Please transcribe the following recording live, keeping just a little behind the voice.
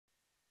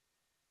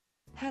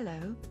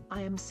Hello,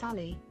 I am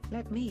Sally.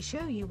 Let me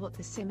show you what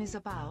the sim is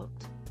about.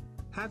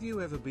 Have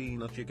you ever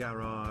been at your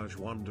garage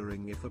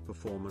wondering if a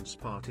performance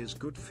part is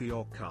good for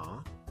your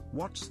car?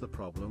 What's the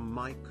problem,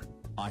 Mike?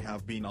 I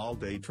have been all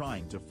day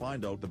trying to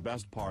find out the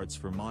best parts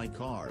for my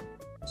car.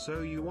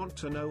 So you want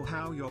to know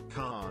how your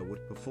car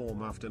would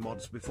perform after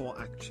mods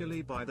before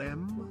actually buy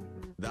them?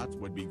 That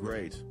would be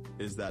great.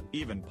 Is that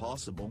even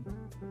possible?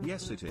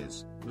 Yes it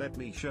is. Let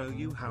me show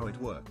you how it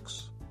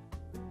works.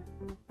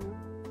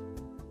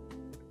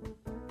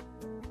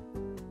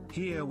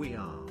 Here we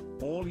are.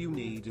 All you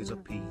need is a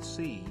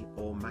PC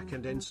or Mac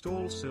and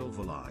install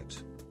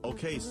Silverlight.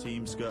 Okay,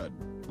 seems good.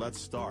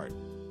 Let's start.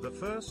 The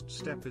first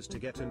step is to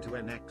get into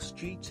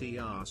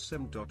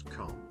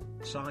NxGTRSim.com,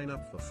 sign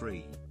up for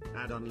free,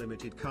 add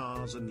unlimited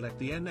cars and let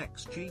the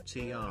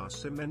NxGTR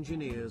Sim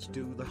engineers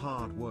do the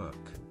hard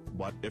work.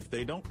 What if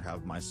they don't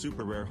have my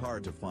super rare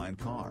hard to find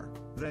car?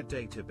 Their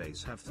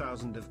database have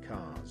thousands of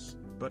cars,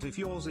 but if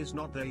yours is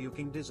not there you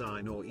can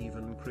design or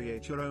even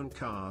create your own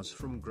cars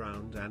from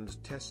ground and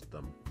test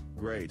them.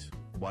 Great.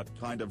 What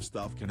kind of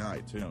stuff can I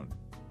tune?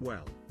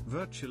 Well,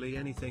 virtually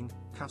anything: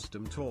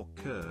 custom torque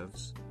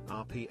curves,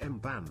 RPM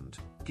band,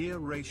 gear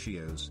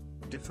ratios,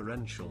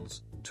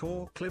 differentials,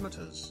 torque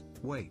limiters,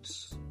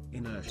 weights,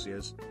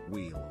 inertias,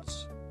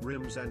 wheels,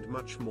 rims and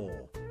much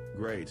more.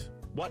 Great.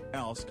 What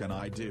else can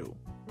I do?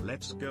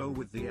 Let's go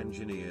with the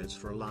engineers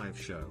for a live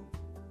show.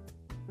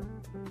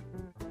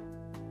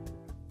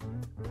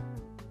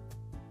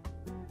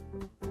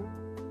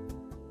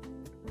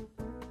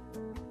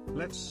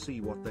 Let's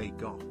see what they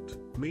got.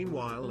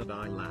 Meanwhile at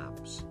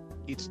iLabs.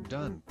 It's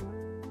done.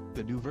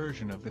 The new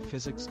version of the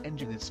physics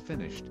engine is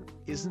finished.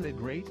 Isn't it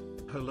great?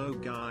 Hello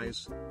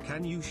guys,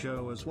 can you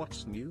show us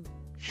what's new?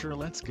 Sure,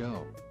 let's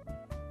go.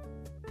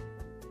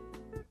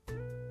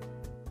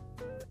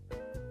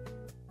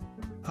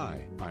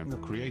 Hi, I'm the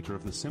creator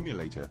of the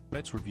simulator.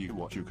 Let's review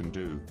what you can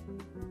do.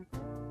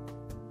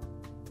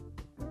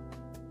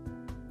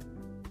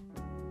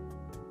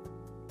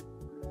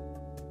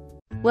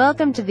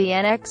 Welcome to the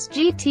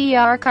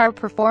NxGTR Car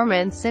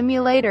Performance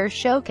Simulator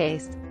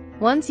Showcase.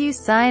 Once you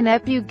sign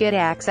up you get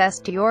access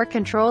to your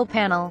control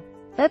panel.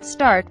 Let's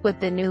start with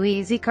the new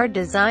Easy Car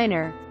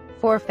Designer.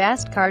 For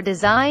fast car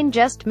design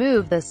just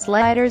move the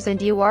sliders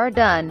and you are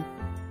done.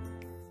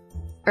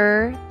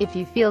 If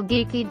you feel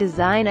geeky,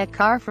 design a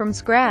car from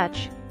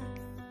scratch.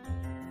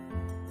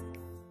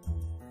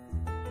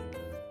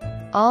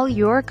 All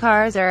your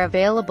cars are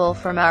available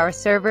from our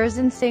servers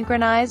and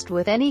synchronized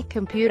with any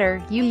computer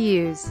you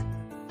use.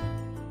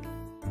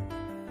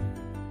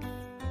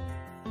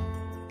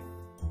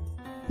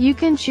 You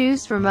can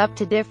choose from up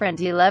to different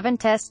 11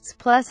 tests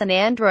plus an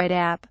Android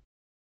app.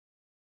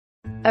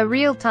 A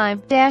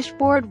real-time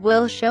dashboard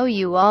will show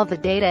you all the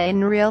data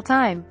in real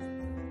time.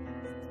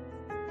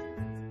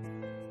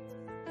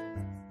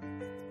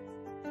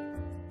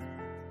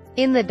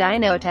 In the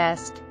Dyno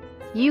Test,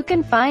 you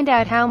can find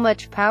out how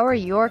much power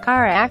your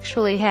car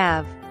actually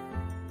have.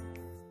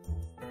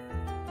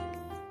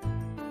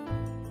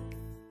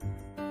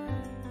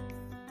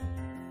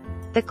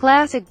 The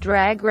classic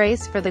drag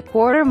race for the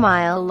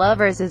quarter-mile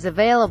lovers is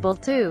available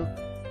too.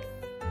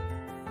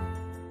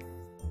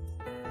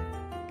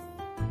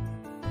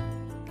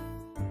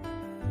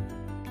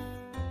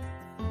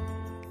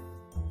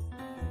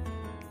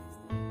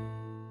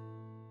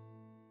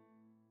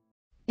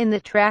 In the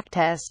track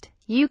test,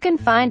 you can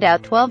find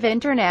out 12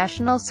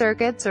 international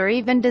circuits or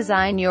even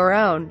design your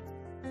own.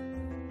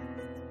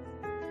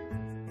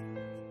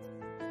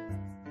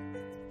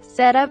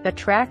 Set up a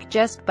track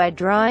just by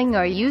drawing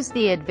or use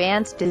the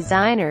advanced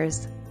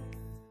designers.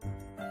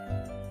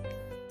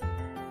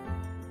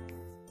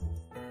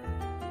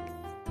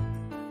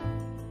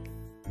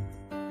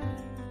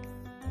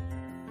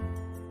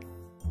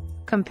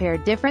 Compare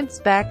different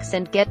specs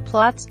and get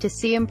plots to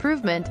see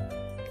improvement.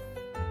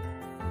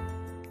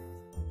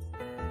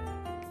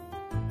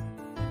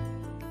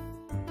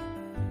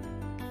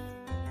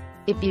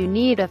 If you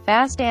need a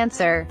fast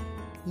answer,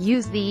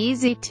 use the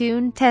Easy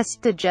Tune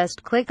test to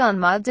just click on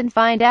mods and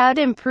find out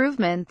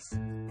improvements.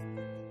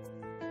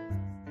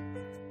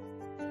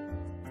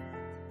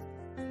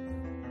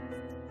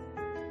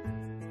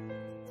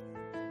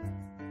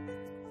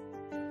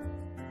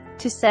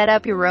 To set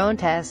up your own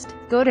test,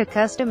 go to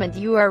Custom and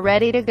you are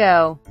ready to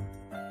go.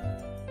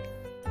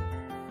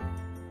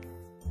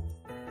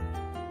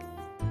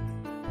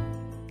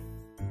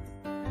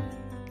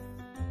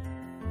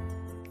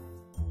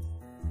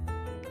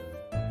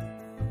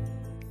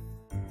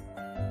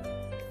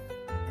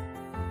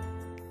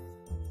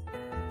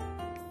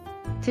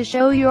 To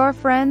show your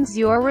friends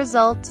your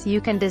results,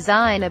 you can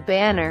design a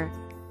banner.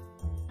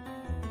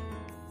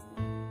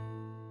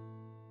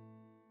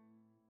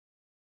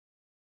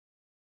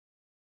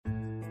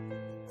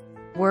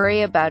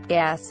 Worry about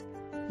gas?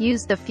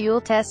 Use the fuel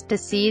test to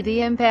see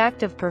the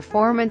impact of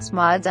performance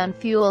mods on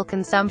fuel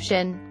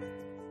consumption.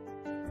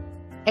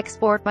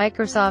 Export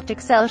Microsoft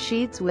Excel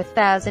sheets with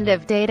thousands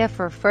of data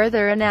for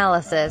further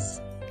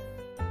analysis.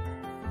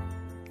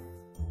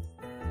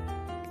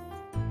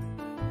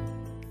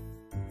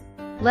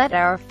 Let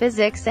our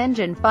physics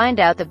engine find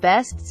out the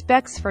best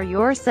specs for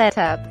your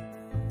setup.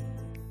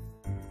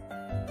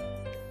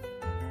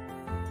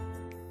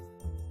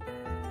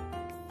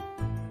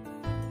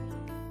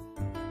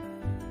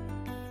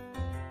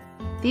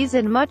 These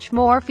and much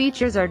more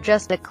features are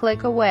just a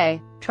click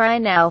away. Try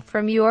now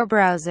from your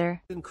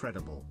browser.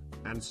 Incredible.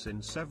 And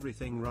since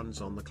everything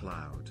runs on the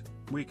cloud,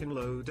 we can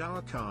load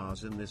our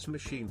cars in this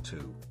machine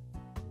too.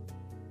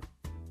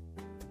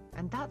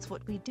 And that's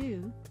what we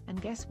do,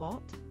 and guess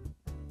what?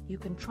 You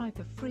can try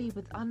for free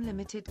with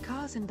unlimited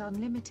cars and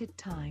unlimited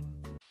time.